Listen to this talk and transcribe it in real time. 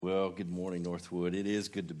Well, good morning, Northwood. It is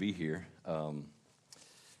good to be here.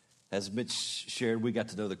 As Mitch shared, we got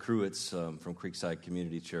to know the Cruets from Creekside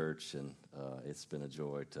Community Church, and it's been a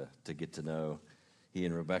joy to get to know he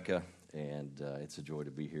and Rebecca, and it's a joy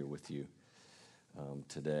to be here with you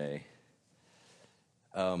today.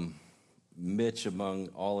 Mitch, among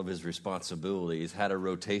all of his responsibilities, had a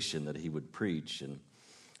rotation that he would preach, and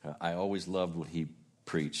I always loved what he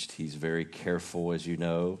preached. He's very careful, as you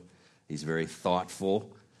know. He's very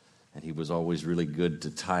thoughtful, and he was always really good to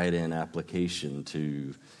tie it in application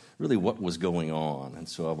to really what was going on. And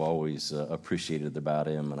so I've always appreciated about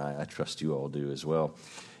him, and I trust you all do as well.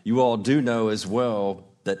 You all do know as well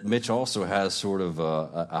that Mitch also has sort of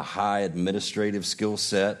a high administrative skill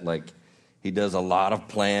set. Like, he does a lot of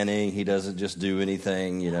planning. He doesn't just do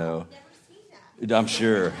anything, you know. I've never seen that. I'm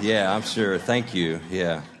sure. Yeah, I'm sure. Thank you.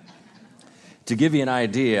 Yeah. To give you an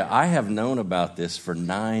idea, I have known about this for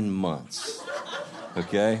 9 months,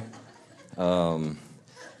 okay?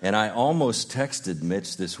 And I almost texted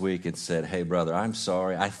Mitch this week and said, hey, brother, I'm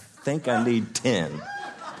sorry. I think I need 10.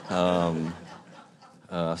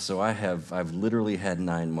 So I've literally had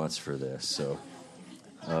 9 months for this. So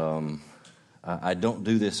I don't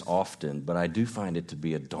do this often, but I do find it to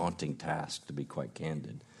be a daunting task, to be quite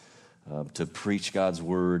candid. To preach God's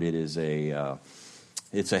word, it's a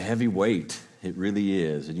heavy weight. It really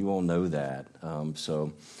is, and you all know that.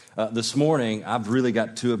 So this morning, I've really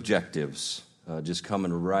got 2 objectives, just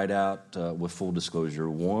coming right out with full disclosure.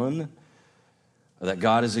 One, that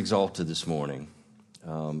God is exalted this morning,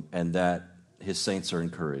 and that his saints are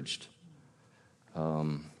encouraged.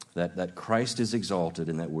 That Christ is exalted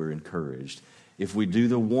and that we're encouraged. If we do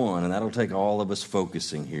the one, and that'll take all of us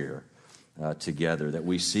focusing here together, that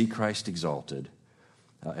we see Christ exalted,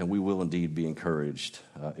 and we will indeed be encouraged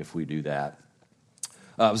if we do that.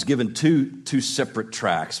 I was given two separate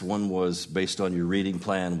tracks. One was based on your reading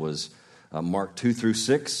plan, was Mark 2 through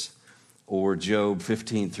 6, or Job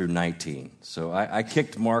 15 through 19. So I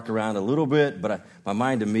kicked Mark around a little bit, but my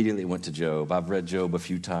mind immediately went to Job. I've read Job a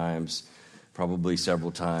few times, probably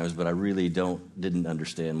several times, but I really didn't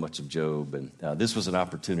understand much of Job. And this was an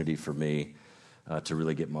opportunity for me to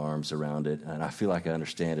really get my arms around it, and I feel like I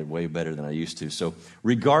understand it way better than I used to. So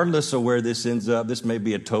regardless of where this ends up, this may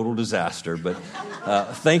be a total disaster, but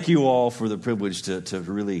thank you all for the privilege to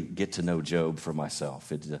really get to know Job for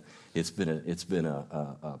myself. It's been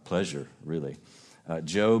a pleasure, really.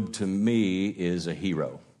 Job, to me, is a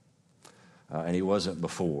hero, and he wasn't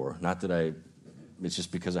before. Not that it's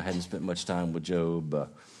just because I hadn't spent much time with Job,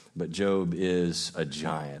 but Job is a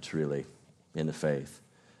giant, really, in the faith.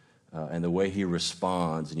 And the way he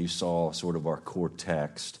responds, and you saw sort of our core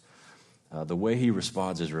text, the way he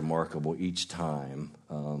responds is remarkable each time.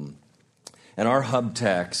 And our hub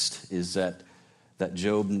text is that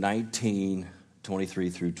Job 19, 23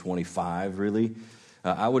 through 25, really.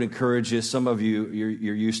 I would encourage you, some of you,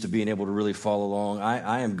 you're used to being able to really follow along.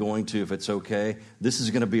 I am going to, if it's okay. This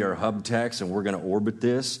is going to be our hub text, and we're going to orbit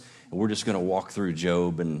this, and we're just going to walk through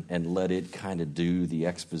Job and let it kind of do the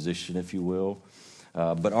exposition, if you will.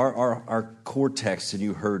 But our core text, and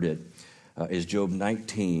you heard it, is Job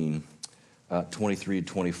 19, 23 and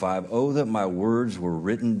 25. Oh, that my words were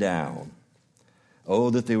written down. Oh,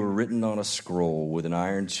 that they were written on a scroll with an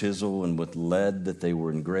iron chisel and with lead, that they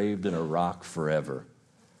were engraved in a rock forever.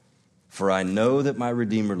 For I know that my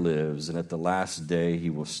Redeemer lives, and at the last day he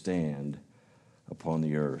will stand upon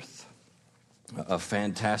the earth. A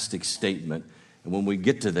fantastic statement. And when we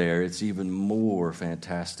get to there, it's even more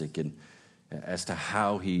fantastic as to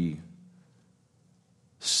how he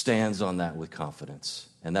stands on that with confidence.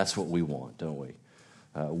 And that's what we want, don't we?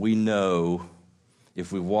 We know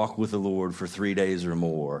if we walk with the Lord for 3 days or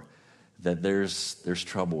more that there's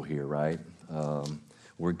trouble here, right?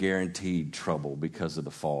 We're guaranteed trouble because of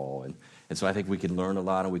the fall. And so I think we can learn a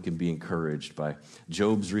lot, and we can be encouraged by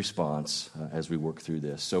Job's response as we work through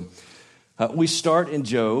this. So we start in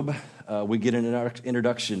Job. We get an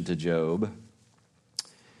introduction to Job.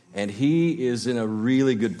 And he is in a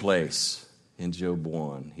really good place in Job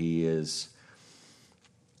 1. He is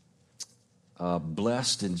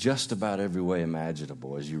blessed in just about every way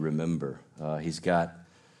imaginable, as you remember. He's got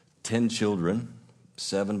 10 children,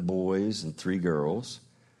 7 boys and 3 girls.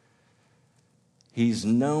 He's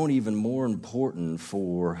known even more important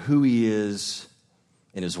for who he is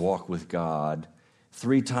in his walk with God.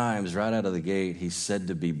 3 times right out of the gate, he's said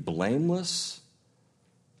to be blameless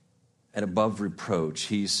and above reproach.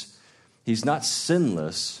 He's not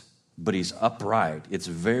sinless, but he's upright. It's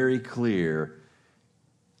very clear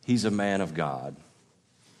he's a man of God.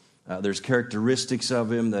 There's characteristics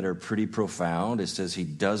of him that are pretty profound. It says he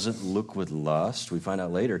doesn't look with lust. We find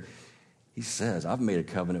out later He says, I've made a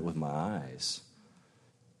covenant with my eyes.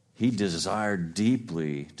 He desired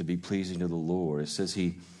deeply to be pleasing to the Lord. It says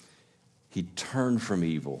he turned from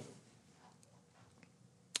evil.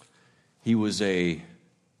 He was a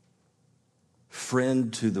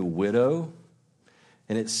friend to the widow.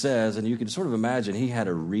 And it says, and you can sort of imagine, he had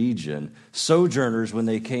a region. Sojourners, when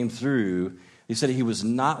they came through, he said he was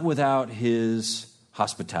not without his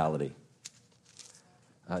hospitality.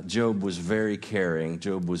 Job was very caring.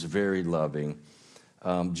 Job was very loving.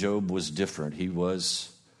 Job was different. He was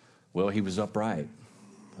upright.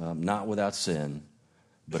 Not without sin,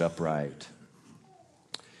 but upright.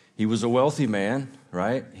 He was a wealthy man,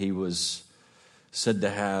 right? He was said to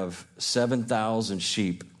have 7,000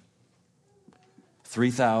 sheep,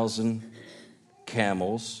 3,000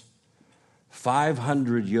 camels,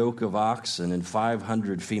 500 yoke of oxen, and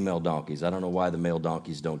 500 female donkeys. I don't know why the male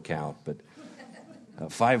donkeys don't count, but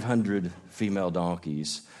 500 female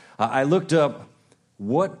donkeys. I looked up,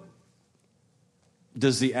 what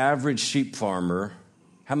does the average sheep farmer,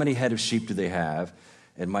 how many head of sheep do they have?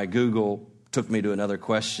 And my Google took me to another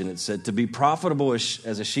question. It said, to be profitable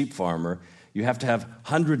as a sheep farmer, you have to have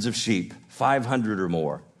hundreds of sheep, 500 or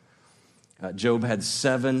more. Job had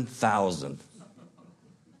 7,000,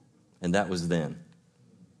 and that was then.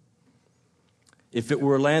 If it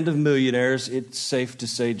were a land of millionaires, it's safe to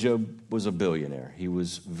say Job was a billionaire. He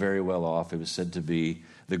was very well off. He was said to be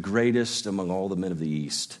the greatest among all the men of the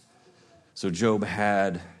East. So Job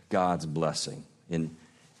had God's blessing in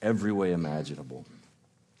every way imaginable.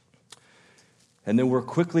 And then we're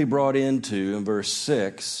quickly brought into, in verse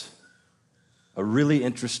 6, a really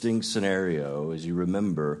interesting scenario, as you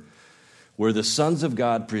remember, where the sons of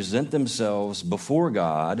God present themselves before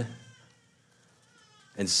God,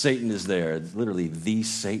 and Satan is there. Literally, the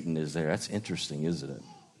Satan is there. That's interesting, isn't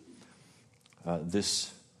it?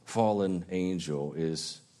 This fallen angel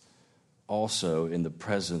is also in the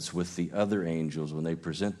presence with the other angels when they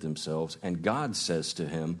present themselves, and God says to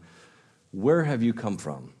him, where have you come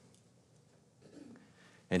from?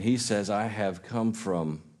 And he says, I have come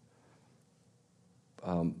from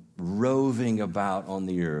roving about on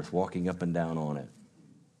the earth, walking up and down on it.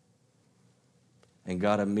 And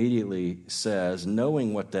God immediately says,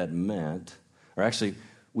 knowing what that meant, or actually,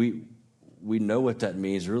 we know what that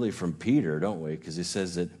means really from Peter, don't we? Because he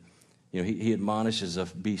says that, he admonishes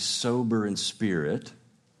us, be sober in spirit,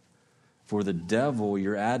 for the devil,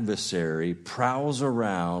 your adversary, prowls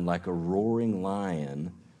around like a roaring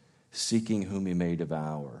lion, seeking whom he may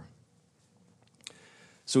devour.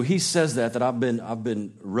 So he says that I've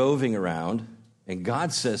been roving around, and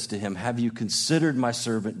God says to him, have you considered my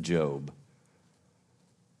servant Job?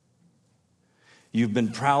 You've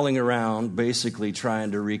been prowling around, basically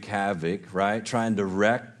trying to wreak havoc, right? Trying to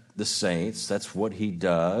wreck the saints. That's what he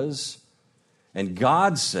does. And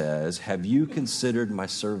God says, have you considered my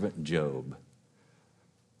servant Job?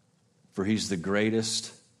 For he's the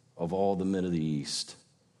greatest of all the men of the East.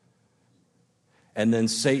 And then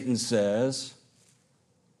Satan says,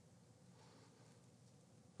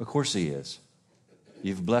 of course he is.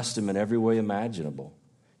 You've blessed him in every way imaginable.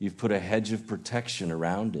 You've put a hedge of protection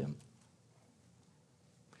around him.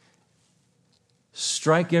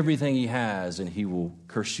 Strike everything he has, and he will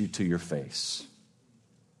curse you to your face.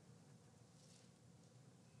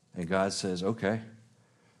 And God says, okay,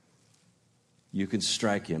 you can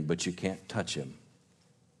strike him, but you can't touch him.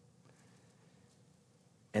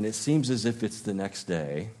 And it seems as if it's the next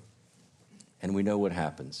day, and we know what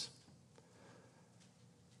happens.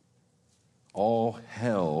 All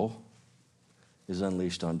hell is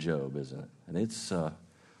unleashed on Job, isn't it? And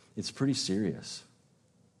it's pretty serious.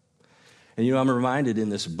 And I'm reminded in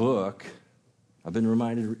this book, I've been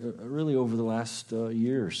reminded really over the last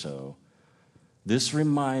year or so, this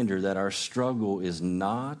reminder that our struggle is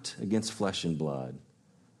not against flesh and blood,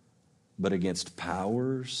 but against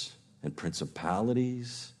powers and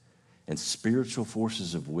principalities and spiritual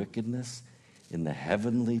forces of wickedness in the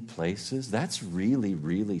heavenly places. That's really,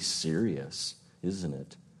 really serious, isn't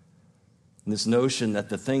it? And this notion that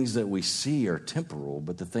the things that we see are temporal,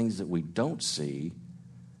 but the things that we don't see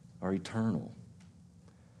are eternal.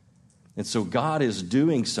 And so God is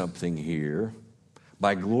doing something here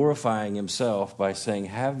by glorifying himself by saying,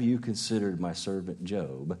 have you considered my servant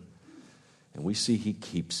Job? And we see he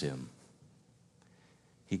keeps him.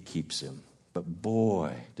 He keeps him. But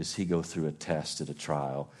boy, does he go through a test at a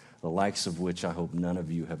trial, the likes of which I hope none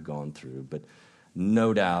of you have gone through. But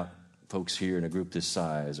no doubt folks here in a group this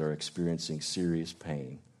size are experiencing serious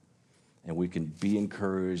pain. And we can be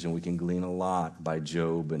encouraged and we can glean a lot by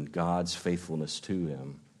Job and God's faithfulness to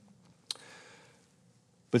him.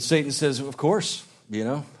 But Satan says, of course,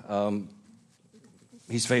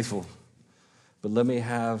 he's faithful. but let me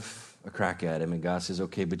have a crack at him. And God says,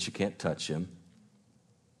 okay, but you can't touch him.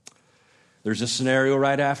 There's a scenario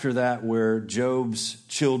right after that where Job's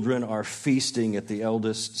children are feasting at the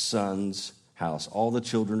eldest son's house. All the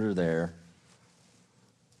children are there.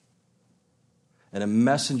 And a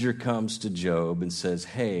messenger comes to Job and says,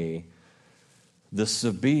 hey, the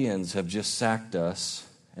Sabaeans have just sacked us,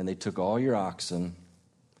 and they took all your oxen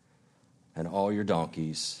and all your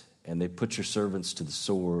donkeys, and they put your servants to the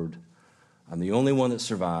sword. I'm the only one that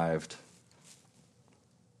survived.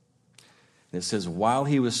 And it says, while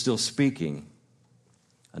he was still speaking,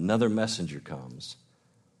 another messenger comes.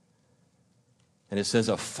 And it says,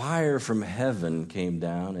 a fire from heaven came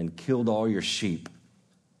down and killed all your sheep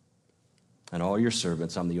and all your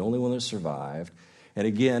servants. I'm the only one that survived. And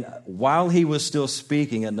again, while he was still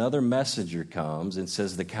speaking, another messenger comes and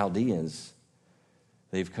says, the Chaldeans,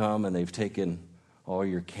 they've come and they've taken all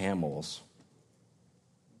your camels.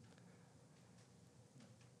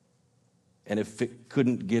 And if it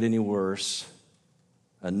couldn't get any worse,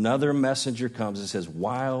 another messenger comes and says,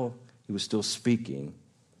 while he was still speaking,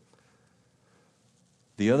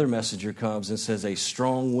 the other messenger comes and says, a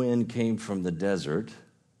strong wind came from the desert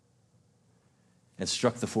and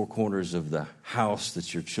struck the four corners of the house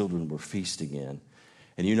that your children were feasting in.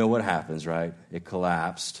 And you know what happens, right? It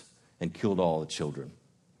collapsed and killed all the children.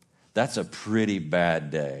 That's a pretty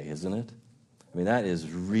bad day, isn't it? I mean, that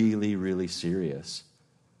is really, really serious.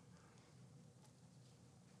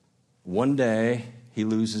 One day, he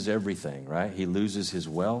loses everything, right? He loses his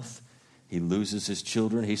wealth. He loses his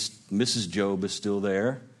children. Mrs. Job is still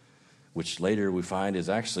there, which later we find is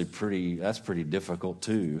actually pretty difficult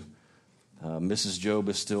too. Mrs. Job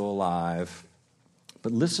is still alive.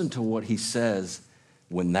 But listen to what he says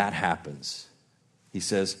when that happens. He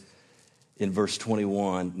says in verse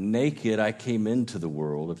 21, naked I came into the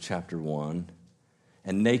world of chapter 1,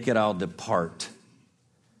 and naked I'll depart.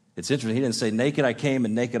 It's interesting. He didn't say, naked I came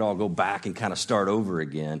and naked I'll go back and kind of start over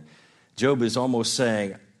again. Job is almost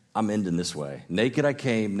saying, I'm ending this way. Naked I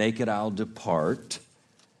came, naked I'll depart.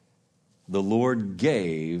 The Lord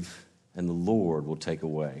gave, and the Lord will take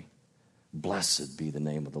away. Blessed be the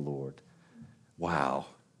name of the Lord. Wow.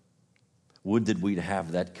 Would that we'd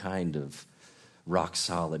have that kind of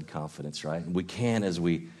rock-solid confidence, right? We can as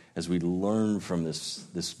we learn from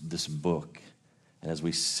this book, and as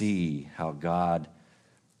we see how God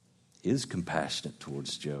is compassionate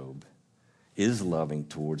towards Job, is loving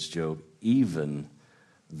towards Job, even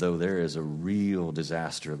though there is a real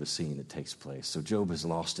disaster of a scene that takes place. So Job has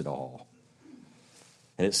lost it all.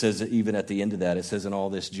 And it says that even at the end of that, it says in all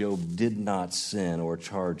this, Job did not sin or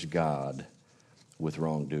charge God with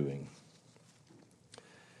wrongdoing.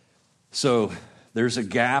 So there's a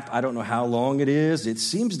gap. I don't know how long it is. It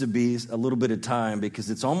seems to be a little bit of time because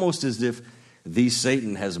it's almost as if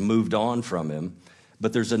Satan has moved on from him.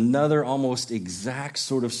 But there's another almost exact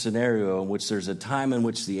sort of scenario in which there's a time in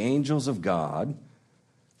which the angels of God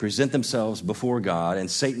present themselves before God, and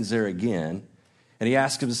Satan's there again. And he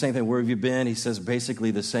asks him the same thing, where have you been? He says basically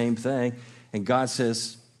the same thing. And God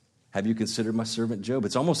says, have you considered my servant Job?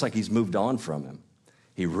 It's almost like he's moved on from him.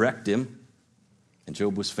 He wrecked him, and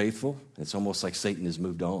Job was faithful. It's almost like Satan has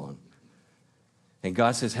moved on. And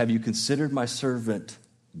God says, have you considered my servant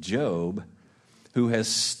Job, who has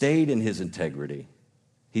stayed in his integrity?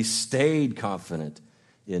 He stayed confident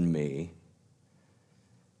in me,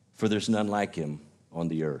 for there's none like him on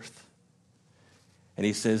the earth. And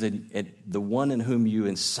he says, and the one in whom you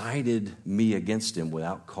incited me against him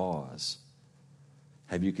without cause,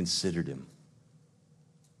 have you considered him?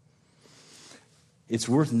 It's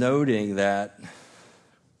worth noting that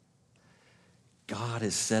God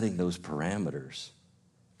is setting those parameters.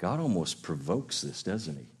 God almost provokes this,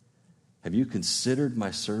 doesn't he? Have you considered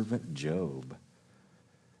my servant Job?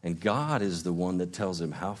 And God is the one that tells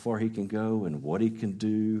him how far he can go and what he can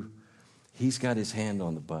do. He's got his hand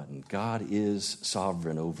on the button. God is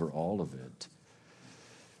sovereign over all of it.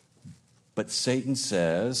 But Satan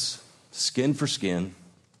says, skin for skin,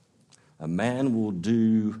 a man will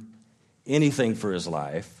do anything for his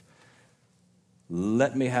life.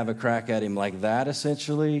 Let me have a crack at him like that,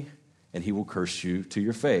 essentially, and he will curse you to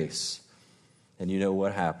your face. And you know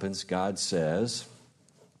what happens? God says,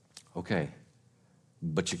 okay,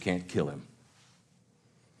 but you can't kill him.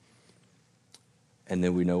 And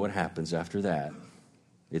then we know what happens after that.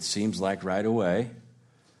 It seems like right away,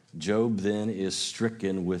 Job then is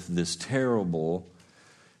stricken with this terrible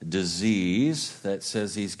disease that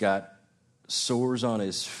says he's got sores on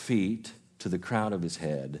his feet to the crown of his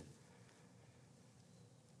head.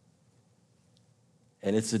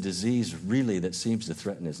 And it's a disease really that seems to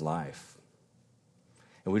threaten his life.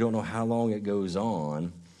 And we don't know how long it goes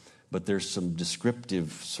on, but there's some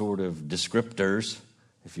descriptive sort of descriptors,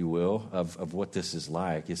 if you will, of what this is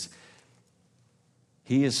like.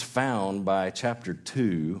 He is found by chapter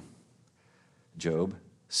 2, Job,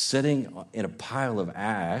 sitting in a pile of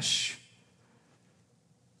ash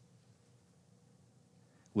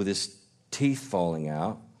with his teeth falling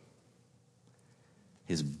out.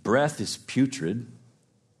 His breath is putrid,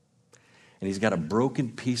 and he's got a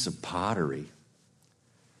broken piece of pottery,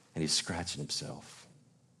 and he's scratching himself.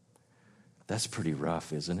 That's pretty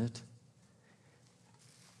rough, isn't it?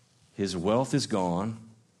 His wealth is gone,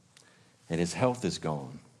 and his health is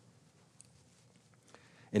gone.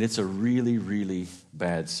 And it's a really, really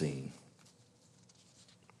bad scene.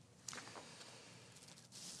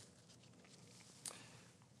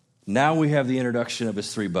 Now we have the introduction of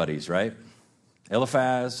his three buddies, right?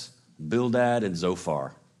 Eliphaz, Bildad, and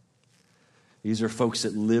Zophar. These are folks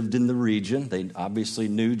that lived in the region. They obviously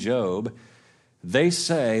knew Job. They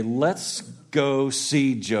say, let's go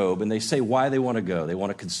see Job. And they say why they want to go. They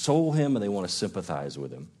want to console him and they want to sympathize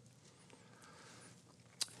with him.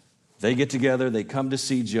 They get together, they come to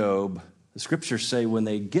see Job. The scriptures say when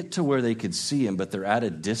they get to where they could see him, but they're at a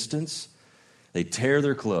distance, they tear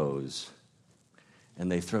their clothes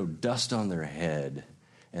and they throw dust on their head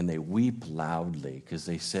and they weep loudly because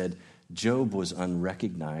they said Job was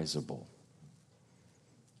unrecognizable.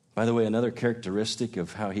 By the way, another characteristic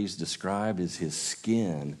of how he's described is his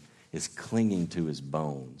skin is clinging to his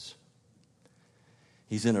bones.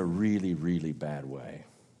 He's in a really, really bad way.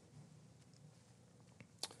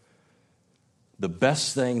 The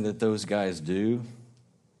best thing that those guys do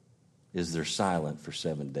is they're silent for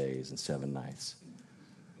 7 days and 7 nights.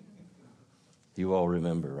 You all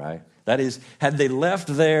remember, right? That is, had they left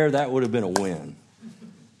there, that would have been a win.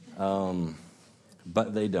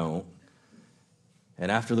 But they don't.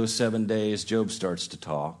 And after those 7 days, Job starts to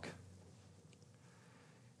talk.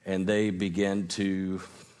 And they begin to,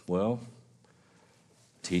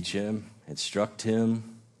 teach him, instruct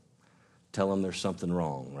him, tell him there's something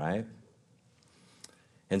wrong, right?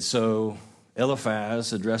 And so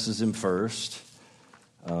Eliphaz addresses him first,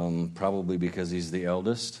 probably because he's the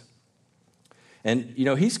eldest. And,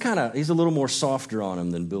 he's a little more softer on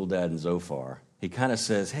him than Bildad and Zophar. He kind of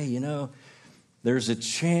says, hey, there's a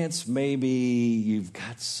chance maybe you've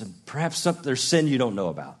got there's sin you don't know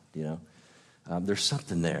about, There's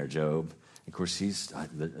something there, Job. Of course,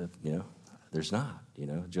 there's not,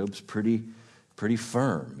 Job's pretty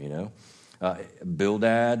firm,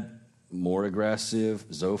 Bildad, more aggressive,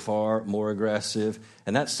 Zophar, more aggressive.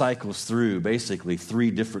 And that cycles through basically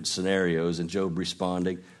 3 different scenarios and Job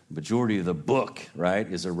responding. The majority of the book, right,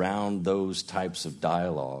 is around those types of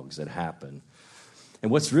dialogues that happen.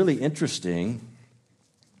 And what's really interesting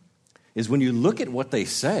is when you look at what they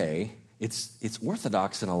say, it's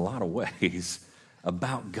orthodox in a lot of ways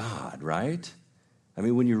about God, right? I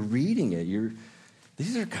mean, when you're reading it,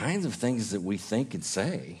 these are kinds of things that we think and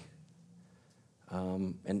say.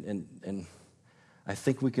 And I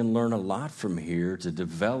think we can learn a lot from here to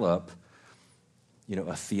develop,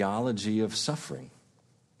 a theology of suffering,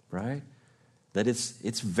 right? That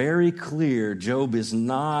it's very clear Job is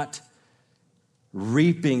not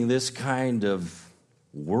reaping this kind of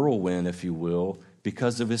whirlwind, if you will,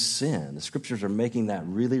 because of his sin. The scriptures are making that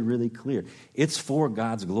really, really clear. It's for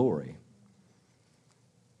God's glory.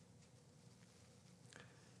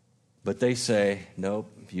 But they say,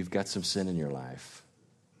 nope, you've got some sin in your life.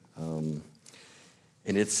 And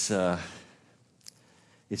it's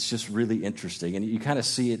just really interesting. And you kind of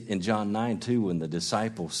see it in John 9, too, when the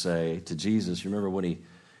disciples say to Jesus, you remember when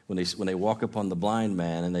they walk up on the blind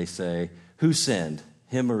man and they say, who sinned,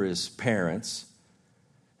 him or his parents?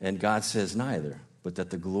 And God says, neither, but that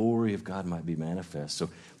the glory of God might be manifest. So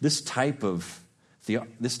this type of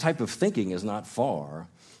thinking is not far.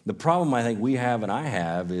 The problem I think we have and I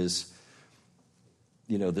have is,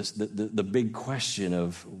 the big question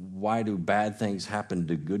of why do bad things happen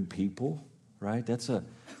to good people, right? It's a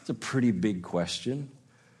pretty big question.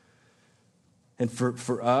 And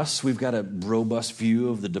for us, we've got a robust view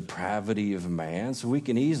of the depravity of man, so we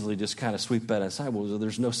can easily just kind of sweep that aside. Well,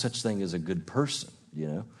 there's no such thing as a good person,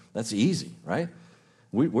 That's easy, right?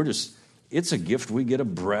 It's a gift. We get a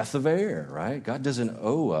breath of air, right? God doesn't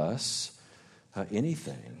owe us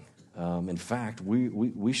anything. In fact,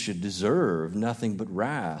 we should deserve nothing but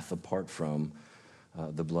wrath apart from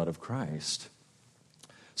the blood of Christ.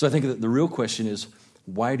 So I think that the real question is,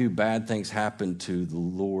 why do bad things happen to the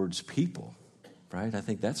Lord's people? Right? I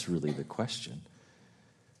think that's really the question.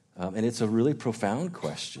 And it's a really profound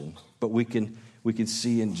question, but we can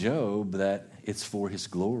see in Job that it's for his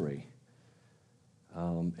glory.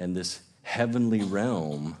 And this heavenly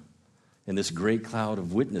realm in this great cloud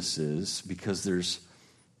of witnesses because there's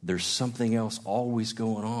something else always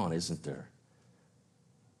going on, isn't there?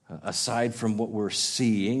 Aside from what we're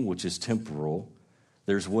seeing, which is temporal,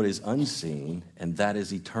 there's what is unseen, and that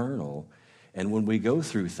is eternal. And when we go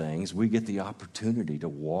through things, we get the opportunity to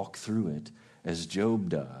walk through it as Job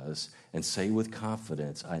does and say with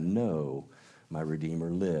confidence, I know my Redeemer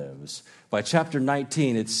lives. By chapter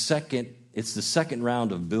 19, it's the second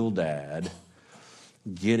round of Bildad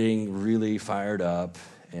getting really fired up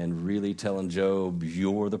and really telling Job,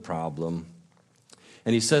 you're the problem.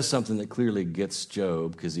 And he says something that clearly gets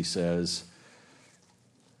Job, because he says,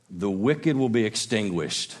 the wicked will be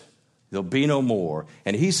extinguished. There'll be no more.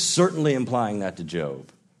 And he's certainly implying that to Job.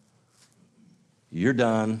 You're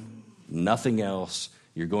done. Nothing else.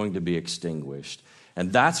 You're going to be extinguished.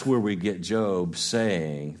 And that's where we get Job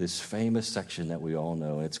saying this famous section that we all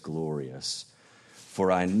know. It's glorious.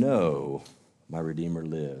 For I know my Redeemer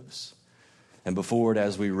lives. And before it,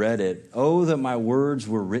 as we read it, oh, that my words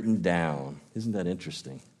were written down. Isn't that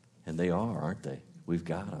interesting? And they are, aren't they? We've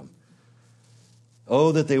got them.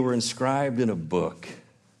 Oh, that they were inscribed in a book,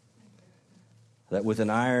 that with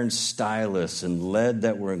an iron stylus and lead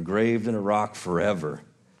that were engraved in a rock forever.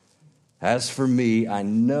 As for me, I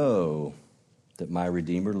know that my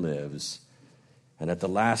Redeemer lives, and at the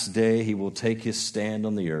last day he will take his stand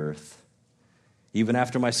on the earth. Even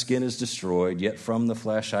after my skin is destroyed, yet from the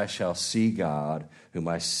flesh I shall see God, whom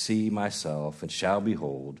I see myself, and shall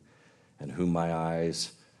behold, and whom my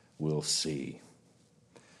eyes will see.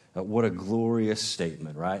 What a glorious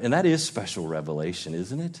statement, right? And that is special revelation,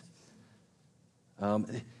 isn't it?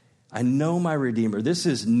 I know my Redeemer. This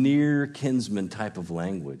is near kinsman type of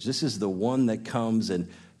language. This is the one that comes and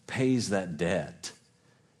pays that debt.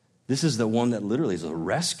 This is the one that literally is a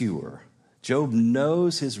rescuer. Job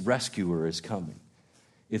knows his rescuer is coming.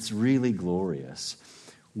 It's really glorious.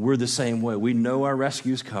 We're the same way. We know our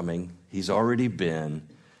rescue's coming. He's already been.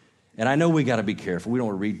 And I know we got to be careful. We don't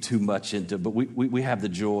want to read too much into it, but we have the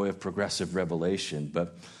joy of progressive revelation.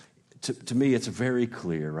 But to me, it's very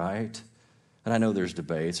clear, right? And I know there's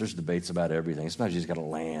debates. There's debates about everything. Sometimes you just got to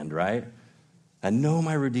land, right? I know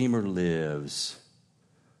my Redeemer lives.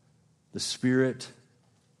 The Spirit,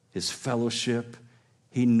 his fellowship,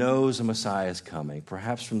 he knows a Messiah is coming,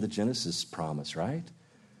 perhaps from the Genesis promise, right?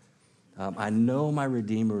 I know my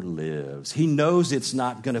Redeemer lives. He knows it's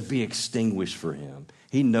not going to be extinguished for him.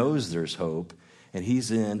 He knows there's hope, and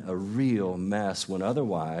he's in a real mess when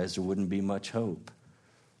otherwise there wouldn't be much hope.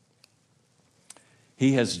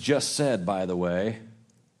 He has just said, by the way,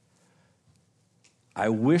 I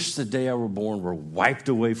wish the day I were born were wiped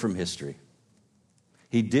away from history.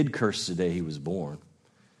 He did curse the day he was born.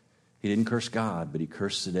 He didn't curse God, but he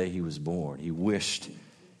cursed the day he was born. He wished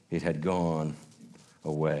it had gone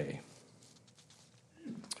away.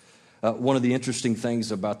 One of the interesting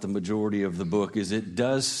things about the majority of the book is it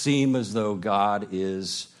does seem as though God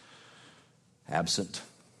is absent.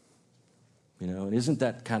 You know, and isn't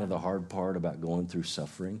that kind of the hard part about going through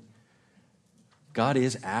suffering? God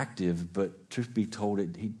is active, but truth be told,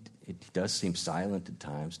 he does seem silent at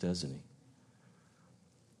times, doesn't he?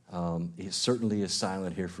 He certainly is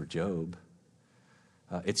silent here for Job.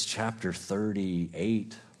 It's chapter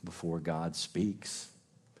 38 before God speaks.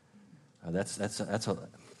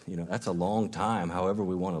 That's a long time, however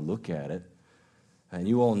we want to look at it. And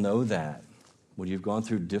you all know that when you've gone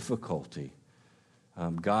through difficulty.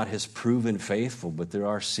 God has proven faithful, but there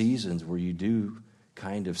are seasons where you do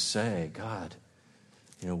kind of say, God,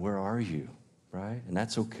 where are you, right? And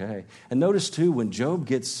that's okay. And notice, too, when Job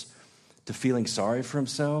gets to feeling sorry for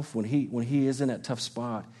himself, when he is in that tough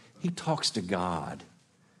spot, he talks to God.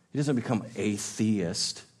 He doesn't become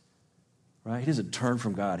atheist, right? He doesn't turn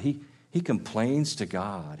from God. He complains to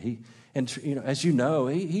God. As you know,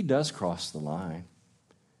 he does cross the line.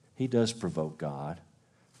 He does provoke God.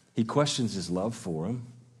 He questions his love for him.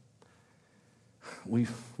 We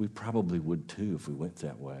probably would too if we went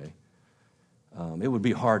that way. It would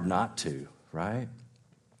be hard not to, right?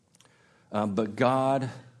 But God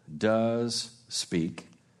does speak.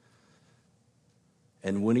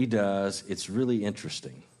 And when he does, it's really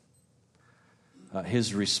interesting.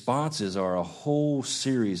 His responses are a whole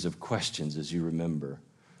series of questions, as you remember.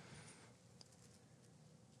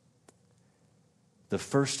 The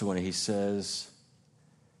first one, he says,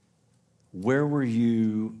 where were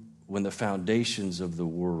you when the foundations of the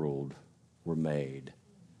world were made?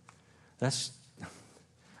 That's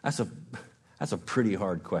a pretty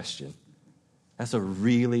hard question. That's a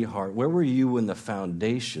really hard. Where were you when the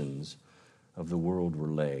foundations of the world were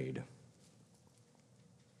laid?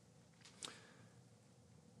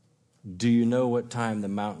 Do you know what time the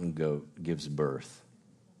mountain goat gives birth?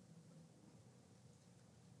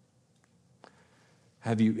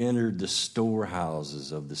 Have you entered the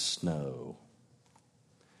storehouses of the snow?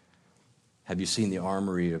 Have you seen the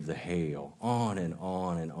armory of the hail? On and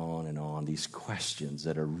on and on and on. These questions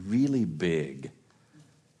that are really big.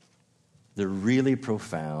 They're really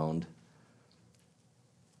profound.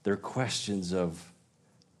 They're questions of,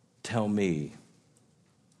 tell me,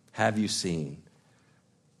 have you seen?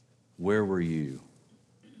 Where were you?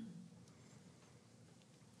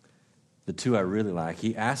 The two I really like,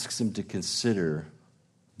 he asks him to consider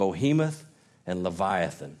Behemoth and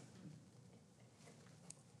Leviathan.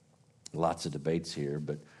 Lots of debates here,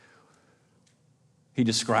 but he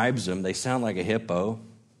describes them. They sound like a hippo.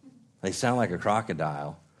 They sound like a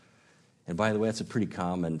crocodile. And by the way, that's a pretty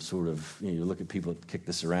common sort of, you look at people that kick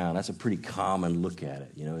this around, that's a pretty common look at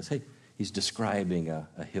it. It's, hey, he's describing a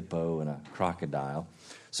hippo and a crocodile.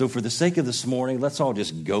 So for the sake of this morning, let's all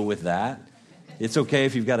just go with that. It's okay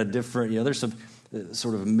if you've got a different, there's some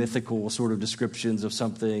sort of mythical sort of descriptions of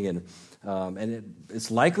something, and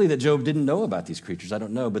it's likely that Job didn't know about these creatures. I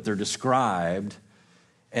don't know, but they're described.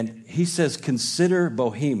 And he says, consider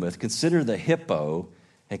Behemoth, consider the hippo,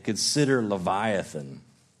 and consider Leviathan.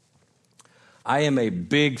 I am a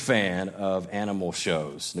big fan of animal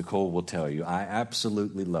shows. Nicole will tell you. I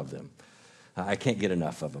absolutely love them. I can't get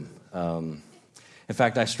enough of them. In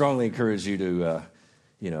fact, I strongly encourage you to,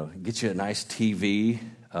 get you a nice TV.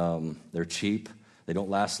 They're cheap. They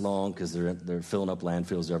don't last long because they're filling up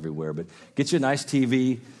landfills everywhere. But get you a nice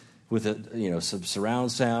TV with some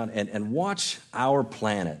surround sound and watch Our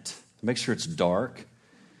Planet. Make sure it's dark.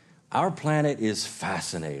 Our Planet is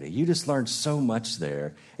fascinating. You just learn so much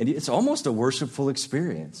there. And it's almost a worshipful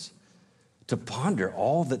experience to ponder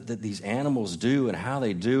all that these animals do and how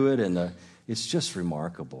they do it. And it's just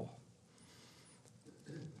remarkable.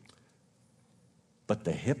 But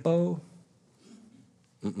the hippo,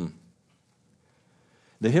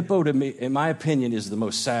 the hippo, to me, in my opinion, is the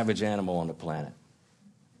most savage animal on the planet.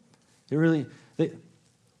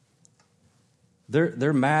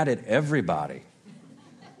 They're mad at everybody.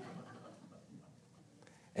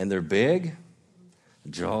 And they're big, the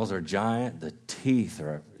jaws are giant, the teeth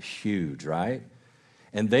are huge, right?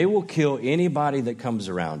 And they will kill anybody that comes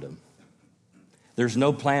around them. There's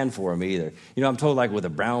no plan for them either. I'm told like with a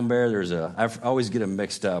brown bear, I always get them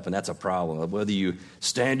mixed up, and that's a problem. Whether you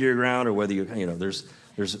stand your ground or whether there's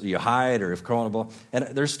you hide or if crawling. And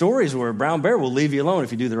there's stories where a brown bear will leave you alone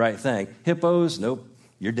if you do the right thing. Hippos, nope,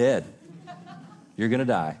 you're dead. You're going to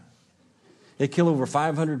die. They kill over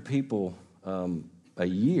 500 people a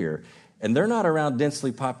year, and they're not around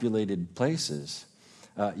densely populated places.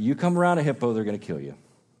 You come around a hippo, they're going to kill you.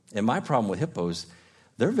 And my problem with hippos,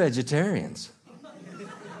 they're vegetarians.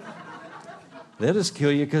 They'll just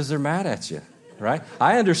kill you because they're mad at you, right?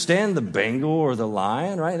 I understand the Bengal or the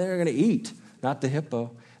lion, right? They're going to eat, not the hippo.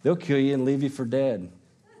 They'll kill you and leave you for dead.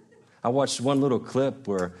 I watched one little clip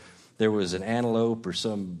where there was an antelope or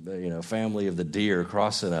some family of the deer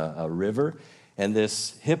crossing a river, and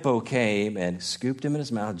this hippo came and scooped him in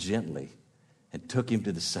his mouth gently and took him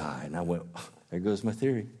to the side. And I went, oh, there goes my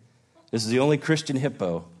theory. This is the only Christian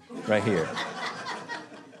hippo right here.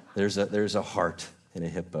 There's a heart in a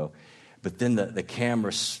hippo. But then the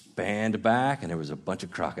camera spanned back, and there was a bunch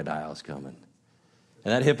of crocodiles coming.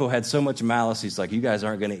 And that hippo had so much malice, he's like, you guys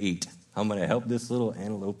aren't going to eat. I'm going to help this little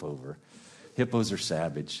antelope over. Hippos are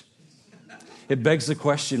savage. It begs the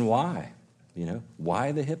question, why?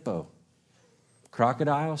 Why the hippo?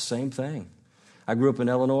 Crocodile, same thing. I grew up in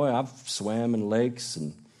Illinois. I've swam in lakes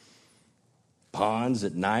and ponds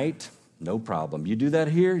at night. No problem. You do that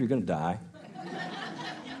here, you're going to die.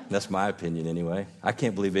 That's my opinion anyway. I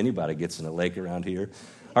can't believe anybody gets in a lake around here.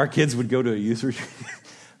 Our kids would go to a youth retreat,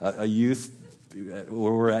 a youth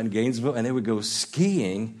where we're at in Gainesville, and they would go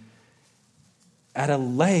skiing at a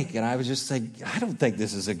lake. And I was just like, I don't think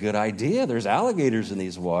this is a good idea. There's alligators in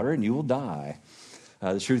these water, and you will die.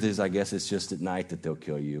 The truth is, I guess it's just at night that they'll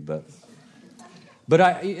kill you. But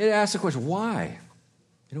it asks the question, why?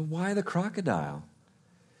 Why the crocodile?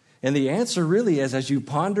 And the answer really is, as you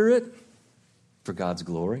ponder it, for God's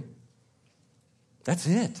glory. That's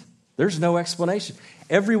it. There's no explanation.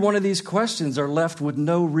 Every one of these questions are left with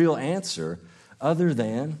no real answer other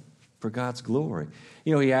than for God's glory.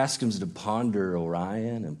 He asks him to ponder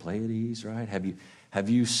Orion and Pleiades, right? Have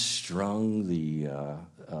you strung the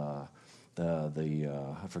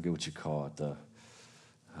I forget what you call it,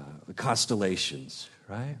 the constellations,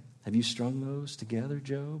 right? Have you strung those together,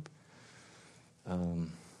 Job? The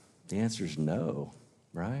answer is no,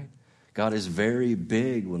 right? God is very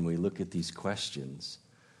big when we look at these questions.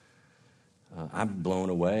 I'm blown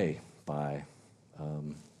away by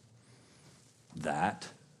that,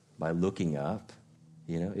 by looking up.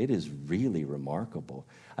 It is really remarkable.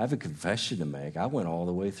 I have a confession to make. I went all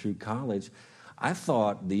the way through college. I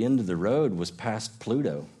thought the end of the road was past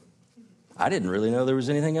Pluto. I didn't really know there was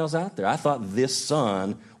anything else out there. I thought this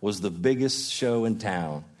sun was the biggest show in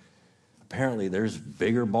town. Apparently, there's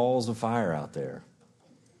bigger balls of fire out there.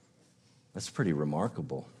 That's pretty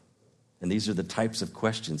remarkable. And these are the types of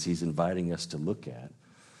questions he's inviting us to look at.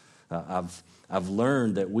 I've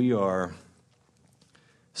learned that we are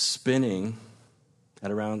spinning at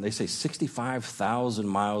around, they say, 65,000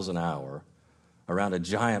 miles an hour around a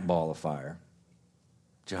giant ball of fire.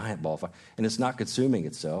 Giant ball of fire. And it's not consuming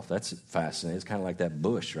itself. That's fascinating. It's kind of like that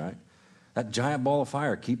bush, right? That giant ball of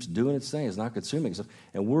fire keeps doing its thing. It's not consuming itself.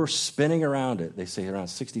 And we're spinning around it, they say, around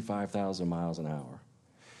 65,000 miles an hour.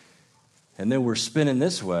 And then we're spinning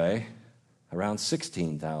this way around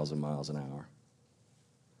 16,000 miles an hour.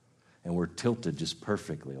 And we're tilted just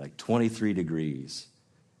perfectly, like 23 degrees.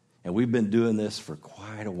 And we've been doing this for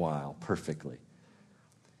quite a while, perfectly.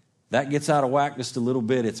 That gets out of whack just a little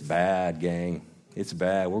bit, it's bad, gang. It's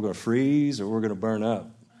bad. We're going to freeze or we're going to burn up.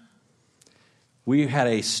 We had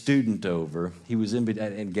a student over. He was in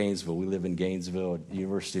Gainesville. We live in Gainesville at the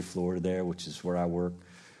University of Florida there, which is where I work.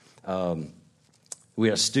 We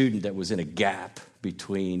had a student that was in a gap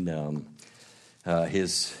between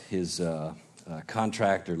his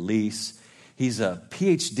contract or lease. He's a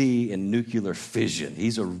PhD in nuclear fission.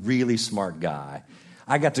 He's a really smart guy.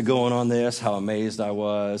 I got to going on this, how amazed I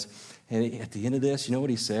was. And at the end of this, you know what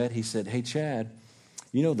he said? He said, "Hey, Chad,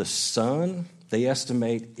 the sun, they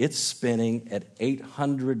estimate it's spinning at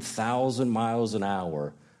 800,000 miles an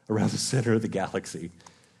hour around the center of the galaxy."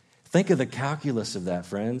 Think of the calculus of that,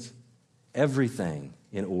 friends. Everything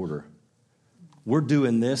in order. We're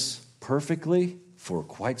doing this perfectly for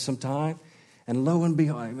quite some time. And lo and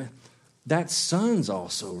behold, that sun's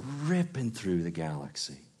also ripping through the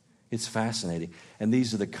galaxy. It's fascinating. And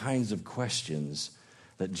these are the kinds of questions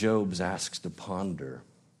that Job's asks to ponder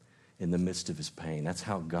in the midst of his pain. That's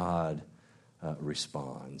how God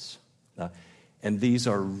responds. And these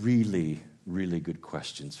are really, really good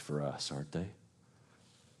questions for us, aren't they?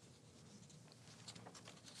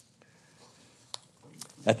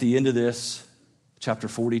 At the end of this, chapter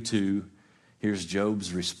 42, here's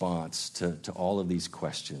Job's response to all of these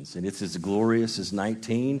questions. And it's as glorious as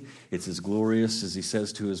 19. It's as glorious as he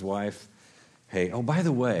says to his wife, hey, oh, by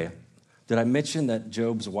the way, did I mention that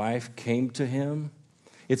Job's wife came to him?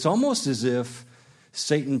 It's almost as if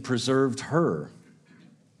Satan preserved her.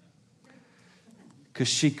 Because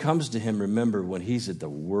she comes to him, remember, when he's at the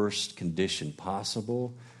worst condition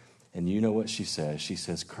possible. And you know what she says? She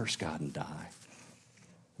says, curse God and die.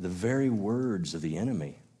 The very words of the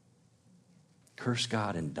enemy. Curse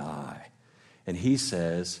God and die. And he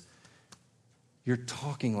says, you're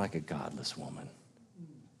talking like a godless woman.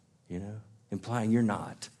 Implying you're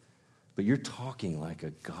not. But you're talking like a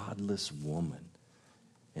godless woman.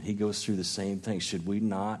 And he goes through the same thing. Should we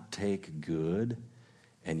not take good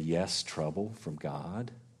and, yes, trouble from God?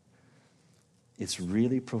 It's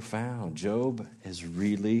really profound. Job is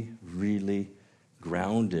really, really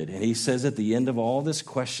grounded. And he says at the end of all this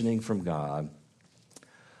questioning from God,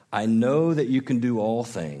 I know that you can do all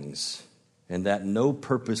things and that no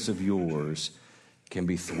purpose of yours can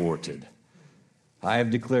be thwarted. I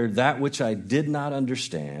have declared that which I did not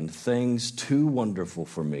understand, things too wonderful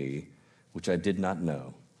for me, which I did not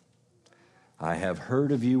know. I have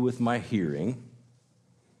heard of you with my hearing,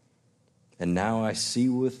 and now I see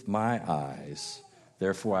with my eyes.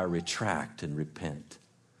 Therefore I retract and repent.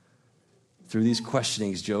 Through these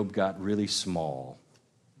questionings, Job got really small,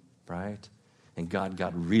 right? And God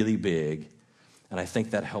got really big. And I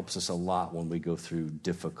think that helps us a lot when we go through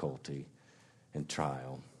difficulty and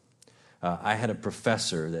trial. I had a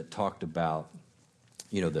professor that talked about,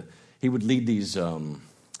 he would lead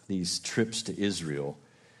these trips to Israel.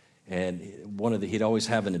 And he'd always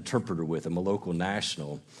have an interpreter with him, a local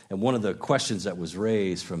national. And one of the questions that was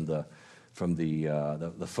raised from the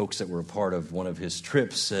folks that were a part of one of his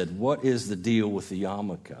trips said, what is the deal with the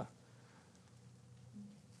yarmulke?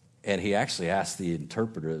 And he actually asked the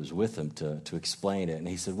interpreter that was with him to explain it. And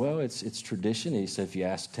he said, well, it's tradition. And he said, if you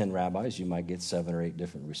ask 10 rabbis, you might get 7 or 8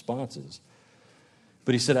 different responses.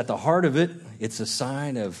 But he said, at the heart of it, it's a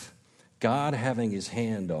sign of God having his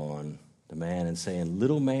hand on the man and saying,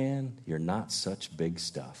 little man, you're not such big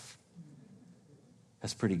stuff.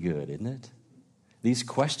 That's pretty good, isn't it? These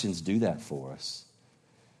questions do that for us.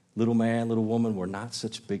 Little man, little woman, we're not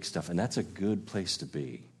such big stuff. And that's a good place to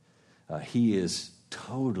be. He is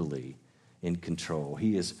totally in control.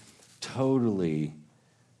 He is totally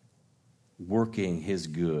working his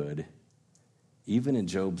good, even in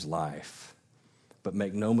Job's life, But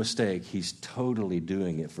make no mistake, he's totally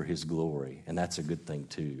doing it for his glory, and that's a good thing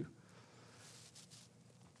too.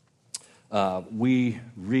 We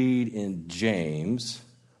read in James,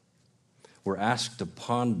 we're asked to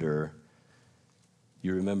ponder,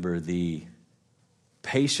 you remember, the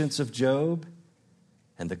patience of Job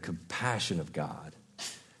and the compassion of God.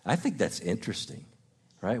 I think that's interesting,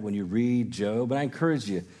 right? When you read Job, and I encourage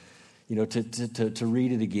you, to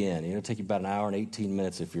read it again. It'll take you about an hour and 18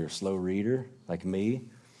 minutes if you're a slow reader like me.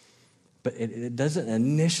 But it doesn't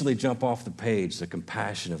initially jump off the page, the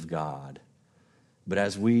compassion of God. But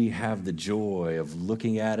as we have the joy of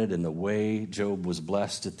looking at it and the way Job was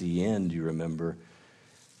blessed at the end, you remember,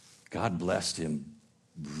 God blessed him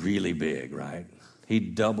really big, right? He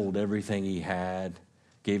doubled everything he had,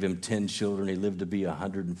 gave him 10 children. He lived to be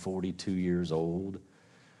 142 years old.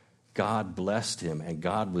 God blessed him, and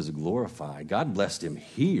God was glorified. God blessed him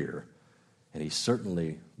here, and he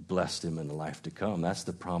certainly blessed him in the life to come. That's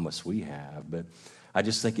the promise we have. But I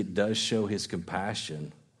just think it does show his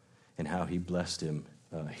compassion and how he blessed him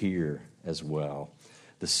here as well.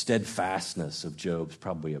 The steadfastness of Job's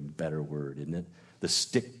probably a better word, isn't it? The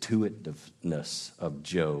stick-to-itiveness of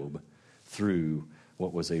Job through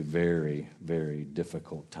what was a very, very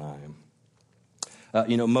difficult time.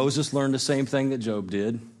 Moses learned the same thing that Job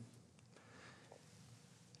did.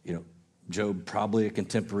 Job, probably a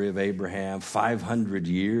contemporary of Abraham, 500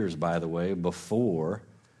 years, by the way, before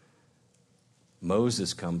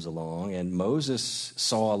Moses comes along. And Moses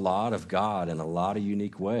saw a lot of God in a lot of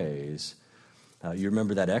unique ways. You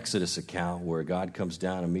remember that Exodus account where God comes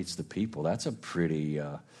down and meets the people. That's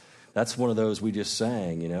that's one of those we just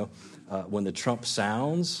sang, when the trump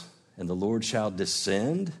sounds and the Lord shall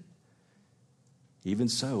descend, even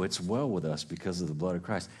so, it's well with us because of the blood of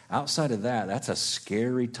Christ. Outside of that, that's a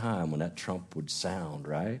scary time when that trump would sound,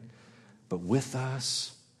 right? But with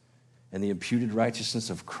us and the imputed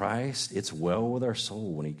righteousness of Christ, it's well with our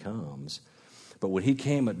soul when he comes. But when he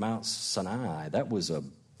came at Mount Sinai, that was a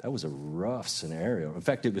rough scenario. In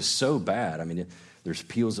fact, it was so bad. I mean, there's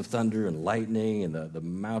peals of thunder and lightning and the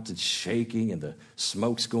mountains shaking and the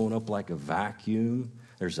smoke's going up like a vacuum.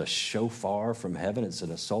 There's a shofar from heaven. It's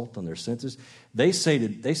an assault on their senses. They say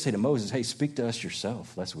to Moses, hey, speak to us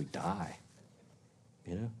yourself, lest we die.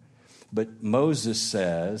 But Moses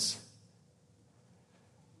says,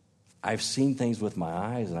 I've seen things with my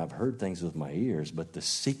eyes and I've heard things with my ears, but the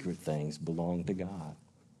secret things belong to God.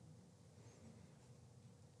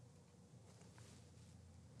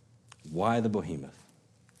 Why the behemoth?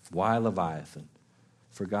 Why Leviathan?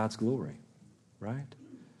 For God's glory, right?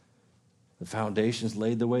 The foundations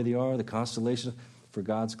laid the way they are, the constellations, for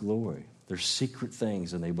God's glory. They're secret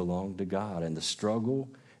things and they belong to God. And the struggle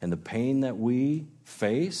and the pain that we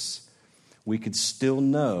face, we could still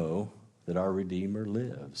know that our Redeemer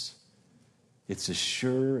lives. It's as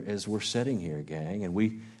sure as we're sitting here, gang, and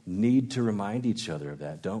we need to remind each other of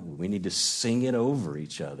that, don't we? We need to sing it over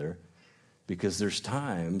each other because there's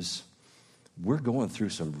times we're going through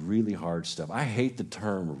some really hard stuff. I hate the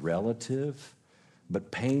term relative, but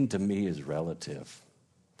pain to me is relative.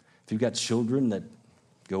 If you've got children that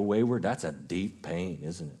go wayward, that's a deep pain,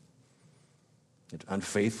 isn't it?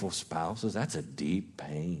 Unfaithful spouses, that's a deep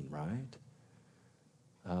pain, right?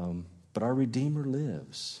 But our Redeemer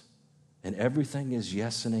lives, and everything is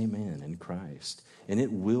yes and amen in Christ, and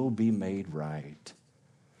it will be made right.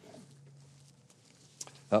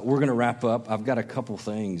 We're going to wrap up. I've got a couple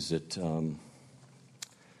things that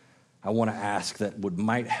I want to ask that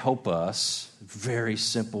might help us. Very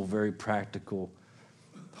simple, very practical,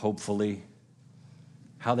 hopefully.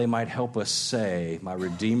 How they might help us say, my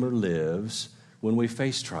Redeemer lives when we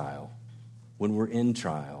face trial, when we're in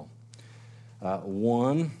trial.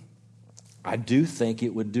 One, I do think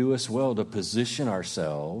it would do us well to position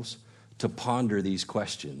ourselves to ponder these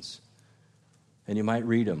questions. And you might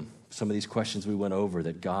read them. Some of these questions we went over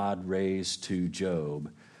that God raised to Job.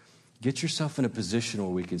 Get yourself in a position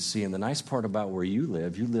where we can see them. The nice part about where you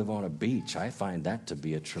live on a beach. I find that to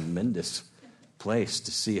be a tremendous place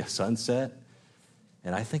to see a sunset.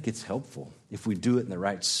 And I think it's helpful if we do it in the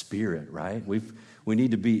right spirit, right? We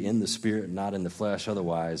need to be in the spirit, not in the flesh.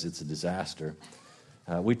 Otherwise, it's a disaster.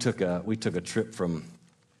 We took a trip from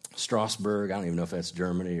Strasbourg, I don't even know if that's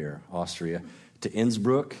Germany or Austria, to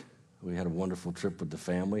Innsbruck. We had a wonderful trip with the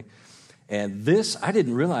family. And this, I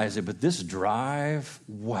didn't realize it, but this drive,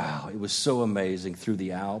 wow, it was so amazing through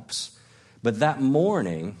the Alps. But that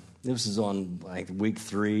morning, this is on like week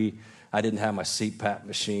 3, I didn't have my CPAP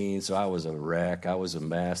machine, so I was a wreck. I was a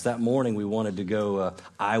mess. That morning, I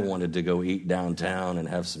wanted to go eat downtown and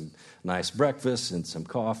have some nice breakfast and some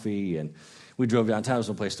coffee. And we drove downtown. There was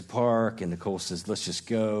no place to park. And Nicole says, let's just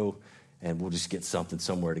go. and we'll just get something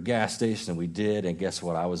somewhere at a gas station. And we did, and guess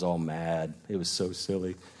what? I was all mad. It was so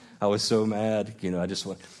silly. I was so mad.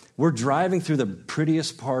 We're driving through the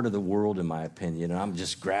prettiest part of the world, in my opinion, and I'm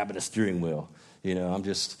just grabbing a steering wheel. I'm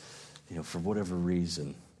just, for whatever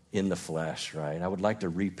reason, in the flesh, right? I would like to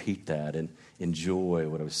repeat that and enjoy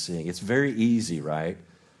what I was seeing. It's very easy, right,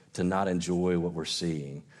 to not enjoy what we're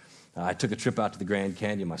seeing. I took a trip out to the Grand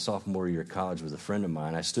Canyon my sophomore year of college with a friend of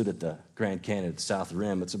mine. I stood at the Grand Canyon at the South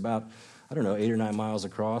Rim. It's about, 8 or 9 miles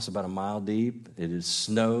across, about a mile deep. It had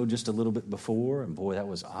snowed just a little bit before, and boy, that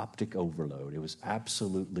was optic overload. It was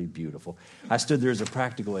absolutely beautiful. I stood there as a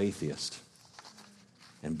practical atheist,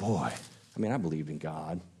 and boy, I believed in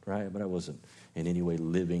God, right? But I wasn't in any way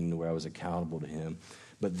living where I was accountable to Him.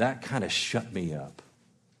 But that kind of shut me up.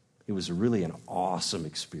 It was really an awesome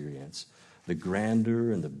experience. The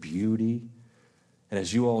grandeur and the beauty. And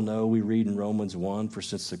as you all know, we read in Romans 1, for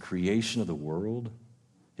since the creation of the world,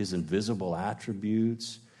 His invisible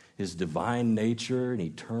attributes, His divine nature and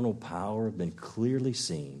eternal power have been clearly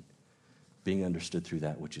seen, being understood through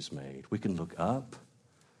that which is made. We can look up.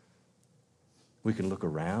 We can look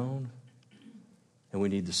around. And we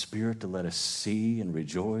need the Spirit to let us see and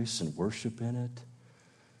rejoice and worship in it.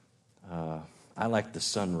 I like the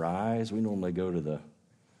sunrise. We normally go to the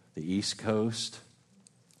East Coast.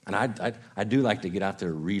 And I do like to get out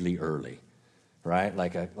there really early, right?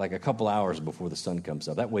 Like a couple hours before the sun comes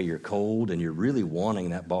up. That way you're cold and you're really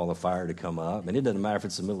wanting that ball of fire to come up. And it doesn't matter if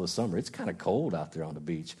it's the middle of summer. It's kind of cold out there on the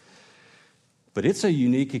beach. But it's a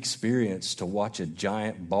unique experience to watch a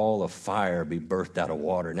giant ball of fire be birthed out of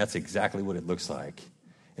water. And that's exactly what it looks like.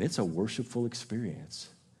 And it's a worshipful experience.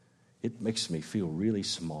 It makes me feel really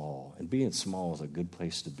small. And being small is a good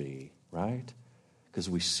place to be, right? Because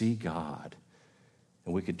we see God.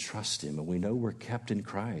 And we can trust Him. And we know we're kept in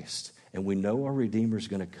Christ. And we know our Redeemer's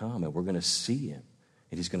going to come. And we're going to see Him.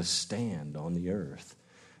 And He's going to stand on the earth.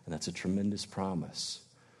 And that's a tremendous promise.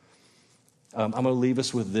 I'm going to leave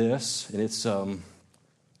us with this, and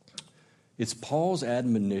it's Paul's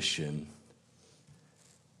admonition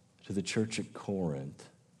to the church at Corinth,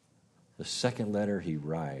 the second letter he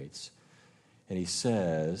writes, and he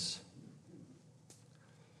says,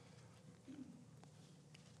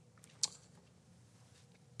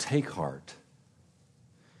 take heart.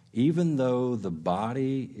 Even though the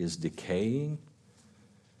body is decaying,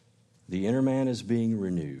 the inner man is being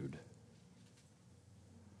renewed.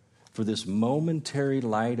 For this momentary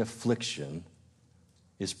light affliction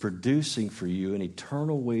is producing for you an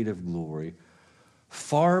eternal weight of glory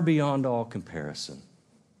far beyond all comparison.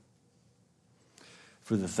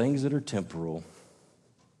 For the things that are temporal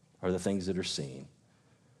are the things that are seen,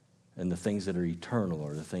 and the things that are eternal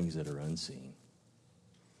are the things that are unseen.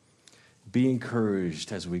 Be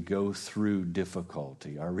encouraged as we go through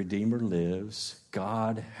difficulty. Our Redeemer lives.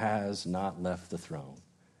 God has not left the throne.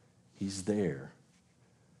 He's there.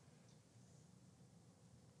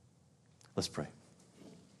 Let's pray.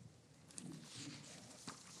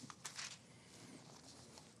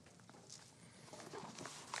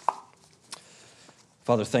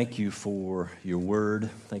 Father, thank you for your word.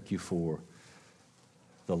 Thank you for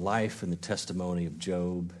the life and the testimony of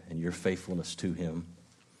Job and your faithfulness to him.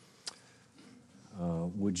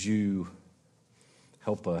 Would you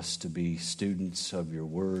help us to be students of your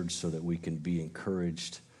word so that we can be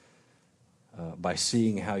encouraged by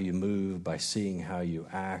seeing how you move, by seeing how you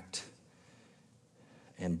act,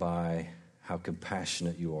 and by how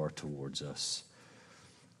compassionate you are towards us.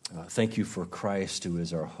 Thank you for Christ, who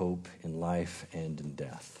is our hope in life and in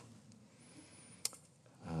death.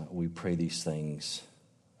 We pray these things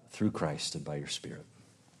through Christ and by your Spirit.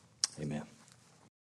 Amen.